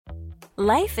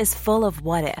Life is full of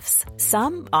what-ifs.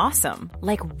 Some awesome,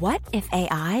 like what if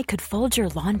AI could fold your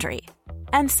laundry?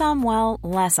 And some, well,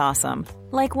 less awesome,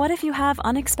 like what if you have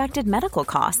unexpected medical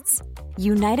costs?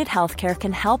 United Healthcare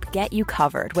can help get you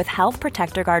covered with Health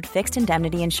Protector Guard fixed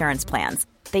indemnity insurance plans.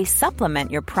 They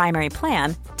supplement your primary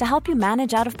plan to help you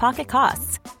manage out-of-pocket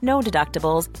costs. No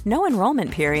deductibles, no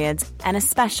enrollment periods, and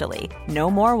especially no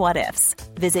more what-ifs.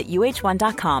 Visit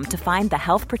uh1.com to find the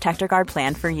Health Protector Guard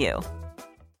plan for you.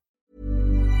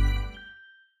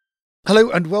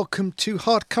 Hello and welcome to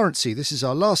Hard Currency. This is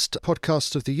our last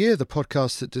podcast of the year, the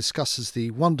podcast that discusses the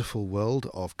wonderful world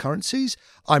of currencies.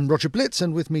 I'm Roger Blitz,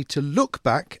 and with me to look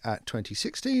back at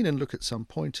 2016 and look at some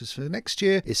pointers for next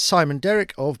year is Simon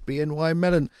Derrick of BNY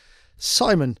Mellon.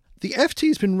 Simon, the FT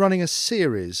has been running a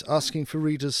series asking for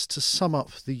readers to sum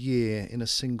up the year in a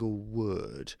single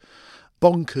word.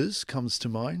 Bonkers comes to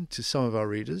mind to some of our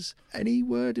readers. Any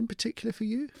word in particular for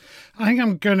you? I think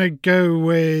I'm going to go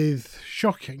with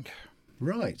shocking.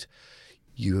 Right.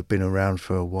 You have been around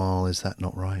for a while, is that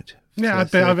not right? Yeah, I've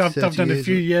done a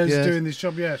few years doing this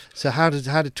job, yes. So how did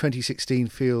 2016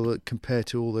 feel compared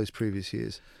to all those previous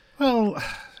years? Well,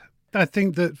 I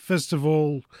think that, first of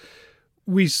all,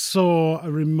 we saw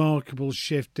a remarkable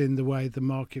shift in the way the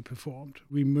market performed.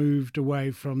 We moved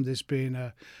away from this being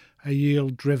a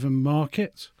yield-driven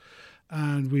market,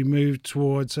 and we moved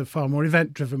towards a far more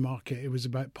event-driven market. It was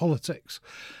about politics.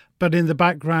 But in the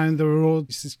background, there were all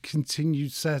this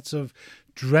continued set of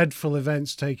dreadful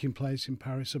events taking place in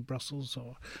Paris or Brussels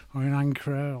or in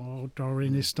Ankara or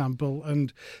in Istanbul.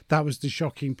 And that was the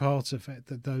shocking part of it,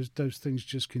 that those things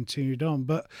just continued on.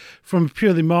 But from a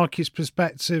purely markets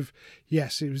perspective,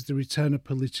 yes, it was the return of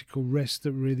political risk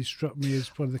that really struck me as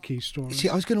one of the key stories. See,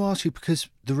 I was going to ask you, because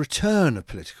the return of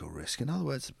political risk, in other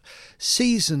words,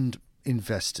 seasoned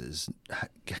investors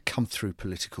come through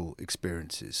political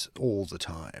experiences all the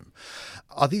time.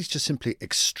 Are these just simply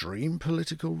extreme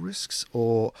political risks,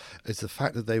 or is the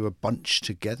fact that they were bunched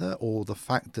together, or the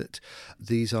fact that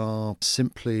these are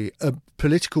simply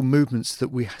political movements that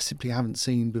we simply haven't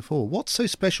seen before? What's so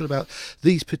special about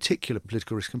these particular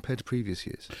political risks compared to previous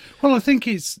years? Well, I think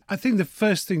the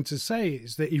first thing to say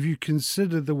is that if you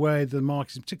consider the way the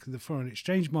markets, particularly the foreign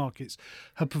exchange markets,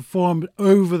 have performed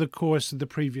over the course of the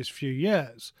previous few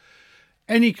years,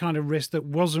 any kind of risk that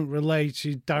wasn't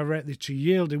related directly to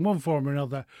yield in one form or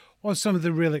another, or some of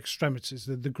the real extremities,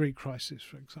 the Greek crisis,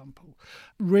 for example,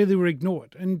 really were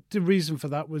ignored. And the reason for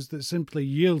that was that simply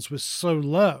yields were so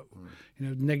low,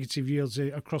 negative yields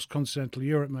across continental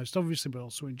Europe most obviously, but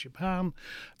also in Japan,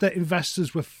 that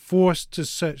investors were forced to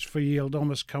search for yield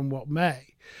almost come what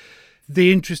may.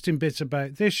 The interesting bit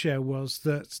about this year was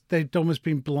that they'd almost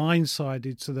been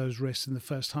blindsided to those risks in the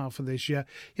first half of this year.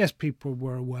 Yes, people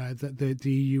were aware that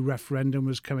the EU referendum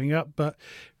was coming up, but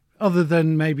other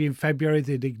than maybe in February,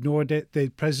 they'd ignored it. The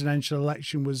presidential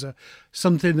election was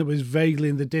something that was vaguely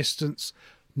in the distance.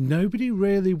 Nobody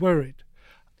really worried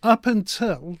up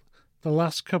until the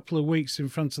last couple of weeks in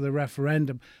front of the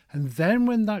referendum. And then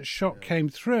when that shock came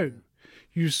through,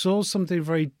 you saw something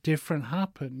very different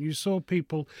happen. You saw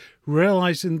people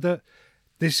realizing that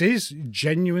this is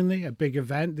genuinely a big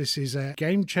event. This is a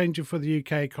game changer for the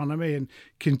UK economy and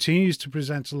continues to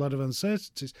present a lot of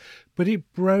uncertainties. But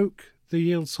it broke the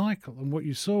yield cycle. And what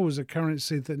you saw was a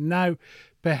currency that now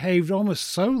behaved almost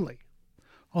solely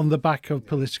on the back of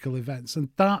political events. And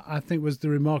that, I think, was the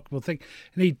remarkable thing.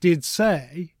 And he did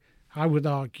say, I would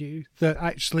argue, that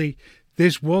actually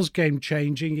this was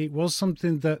game-changing. It was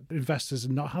something that investors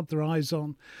had not had their eyes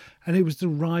on. And it was the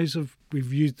rise of,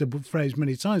 we've used the phrase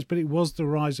many times, but it was the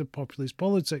rise of populist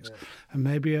politics. Yeah. And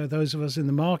maybe those of us in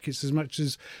the markets, as much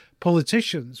as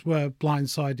politicians, were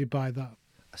blindsided by that.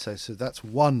 So that's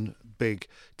one big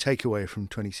takeaway from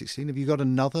 2016. Have you got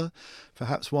another,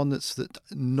 perhaps one that's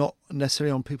not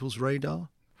necessarily on people's radar?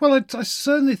 Well, I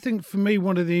certainly think for me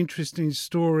one of the interesting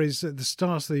stories at the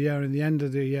start of the year and the end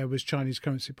of the year was Chinese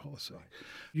currency policy.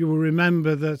 You will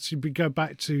remember that if we go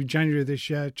back to January this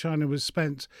year, China was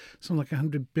spent something like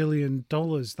 $100 billion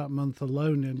that month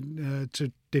alone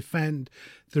to defend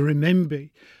the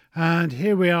renminbi. And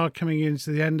here we are coming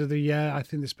into the end of the year. I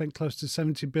think they spent close to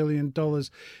 $70 billion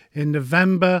in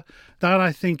November. That,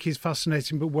 I think, is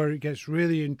fascinating. But where it gets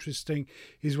really interesting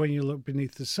is when you look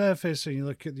beneath the surface and you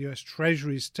look at the US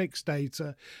Treasury's TIX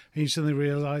data, and you suddenly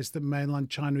realise that mainland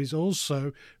China is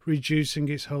also reducing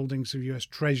its holdings of US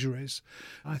Treasuries.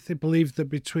 I believe that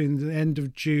between the end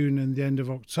of June and the end of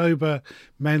October,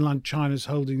 mainland China's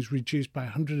holdings reduced by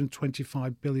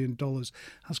 $125 billion.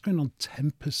 That's going on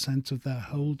 10% of their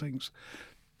holdings.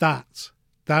 That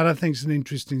That, I think, is an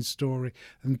interesting story,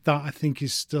 and that, I think,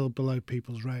 is still below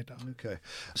people's radar. Okay.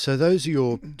 So those are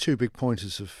your two big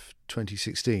pointers of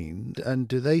 2016, and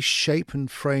do they shape and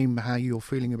frame how you're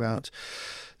feeling about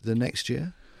the next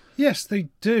year? Yes, they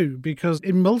do, because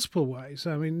in multiple ways.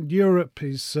 I mean, Europe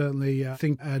is certainly, I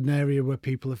think, an area where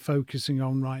people are focusing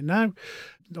on right now.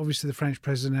 Obviously, the French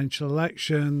presidential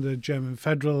election, the German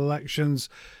federal elections,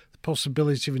 the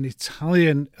possibility of an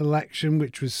Italian election,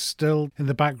 which was still in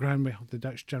the background. We have the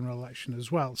Dutch general election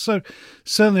as well. So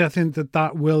certainly I think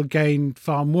that will gain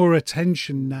far more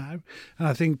attention now. And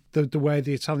I think the way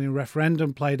the Italian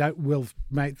referendum played out will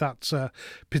make that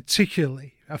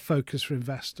particularly a focus for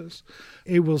investors.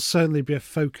 It will certainly be a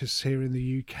focus here in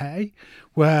the UK,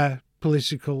 where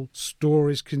political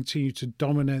stories continue to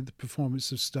dominate the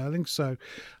performance of sterling. So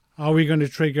are we going to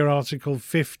trigger Article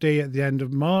 50 at the end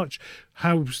of March?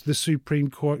 How's the Supreme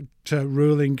Court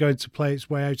ruling going to play its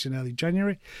way out in early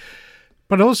January?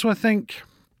 But also, I think,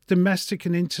 domestic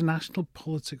and international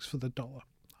politics for the dollar.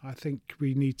 I think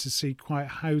we need to see quite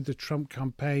how the Trump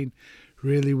campaign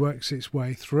really works its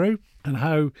way through and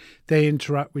how they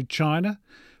interact with China.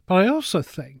 But I also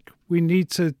think we need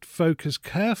to focus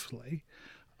carefully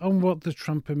on what the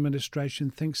Trump administration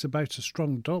thinks about a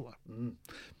strong dollar.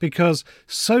 Because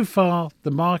so far, the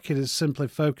market is simply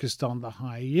focused on the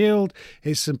high yield.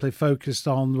 It's simply focused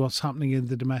on what's happening in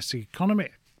the domestic economy,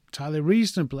 entirely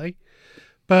reasonably.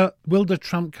 But will the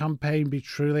Trump campaign be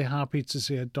truly happy to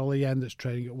see a dollar yen that's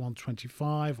trading at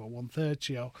 125 or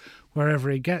 130 or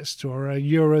wherever it gets to, or a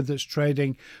euro that's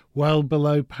trading well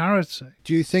below parity?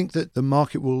 Do you think that the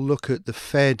market will look at the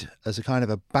Fed as a kind of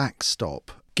a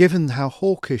backstop, given how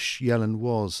hawkish Yellen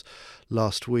was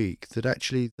last week, that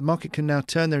actually the market can now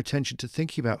turn their attention to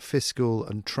thinking about fiscal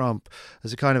and Trump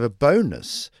as a kind of a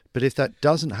bonus? But if that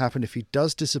doesn't happen, if he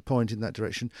does disappoint in that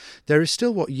direction, there is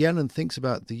still what Yellen thinks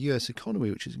about the US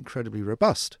economy, which is incredibly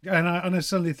robust. And I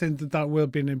certainly think that will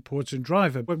be an important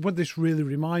driver. But what this really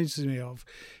reminds me of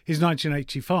is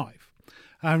 1985.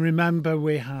 And remember,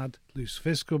 we had loose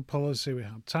fiscal policy, we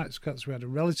had tax cuts, we had a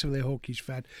relatively hawkish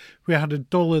Fed, we had a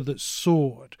dollar that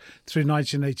soared through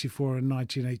 1984 and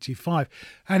 1985.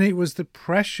 And it was the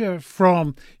pressure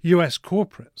from US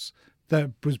corporates that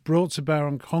was brought to bear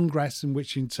on Congress, and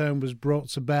which in turn was brought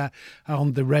to bear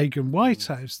on the Reagan White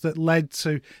House, that led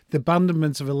to the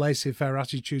abandonment of a laissez-faire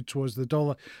attitude towards the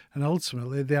dollar, and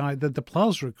ultimately the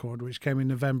Plaza Accord, which came in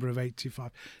November of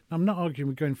 85. Now, I'm not arguing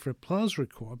we're going for a Plaza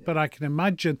Accord, but I can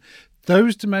imagine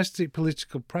those domestic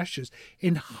political pressures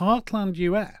in heartland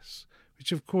US,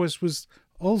 which of course was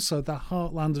also the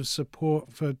heartland of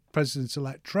support for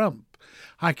President-elect Trump.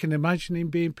 I can imagine him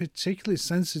being particularly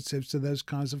sensitive to those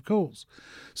kinds of calls.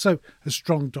 So a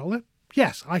strong dollar,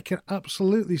 yes, I can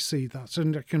absolutely see that.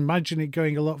 And I can imagine it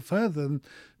going a lot further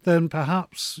than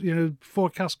perhaps,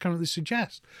 forecasts currently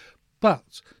suggest.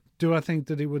 But do I think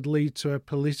that it would lead to a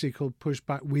political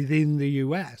pushback within the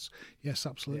US? Yes,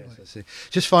 absolutely. Yes, I see.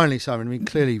 Just finally, Simon,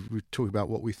 clearly we're talking about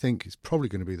what we think is probably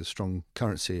going to be the strong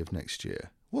currency of next year.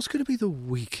 What's going to be the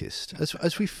weakest?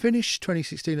 As we finish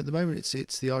 2016 at the moment,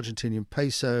 it's the Argentinian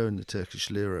peso and the Turkish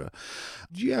lira.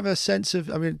 Do you have a sense of,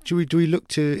 do we look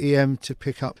to EM to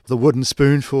pick up the wooden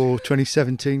spoon for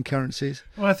 2017 currencies?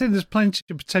 Well, I think there's plenty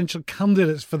of potential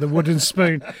candidates for the wooden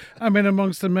spoon.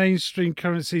 Amongst the mainstream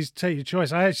currencies, take your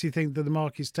choice. I actually think that the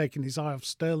market's taken its eye off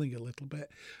sterling a little bit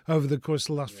over the course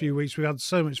of the last few weeks. We've had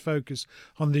so much focus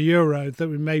on the euro that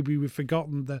we've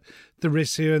forgotten the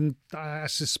risks here, and I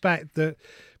suspect that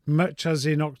much as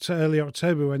in early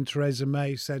October when Theresa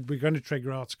May said we're going to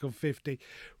trigger Article 50,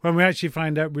 when we actually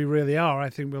find out we really are,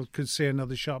 I think we could see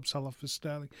another sharp sell-off for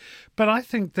sterling. But I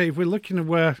think that if we're looking at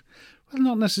where, well,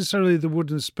 not necessarily the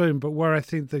wooden spoon, but where I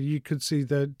think that you could see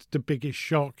the biggest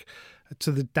shock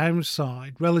to the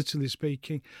downside, relatively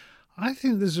speaking, I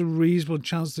think there's a reasonable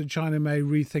chance that China may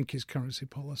rethink its currency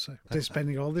policy. They're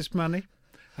spending all this money,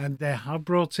 and they have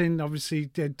brought in, obviously,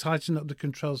 they tightened up the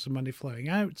controls of money flowing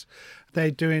out.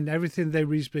 They're doing everything they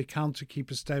reasonably can to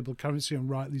keep a stable currency, and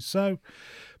rightly so.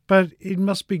 But it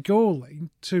must be galling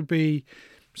to be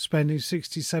spending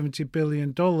 $60-70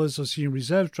 billion, or seeing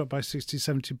reserves drop by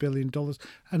 $60-70 billion,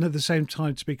 and at the same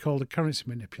time to be called a currency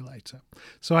manipulator.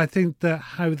 So I think that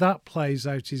how that plays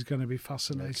out is going to be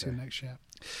fascinating next year.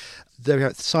 There we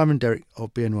go. Simon Derrick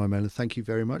of BNY Mellon, thank you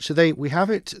very much. So we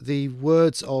have it. The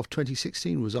words of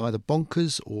 2016 was either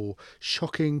bonkers or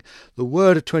shocking. The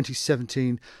word of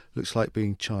 2017 looks like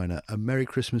being China. A Merry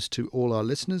Christmas to all our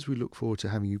listeners. We look forward to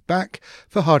having you back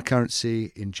for Hard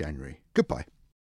Currency in January. Goodbye.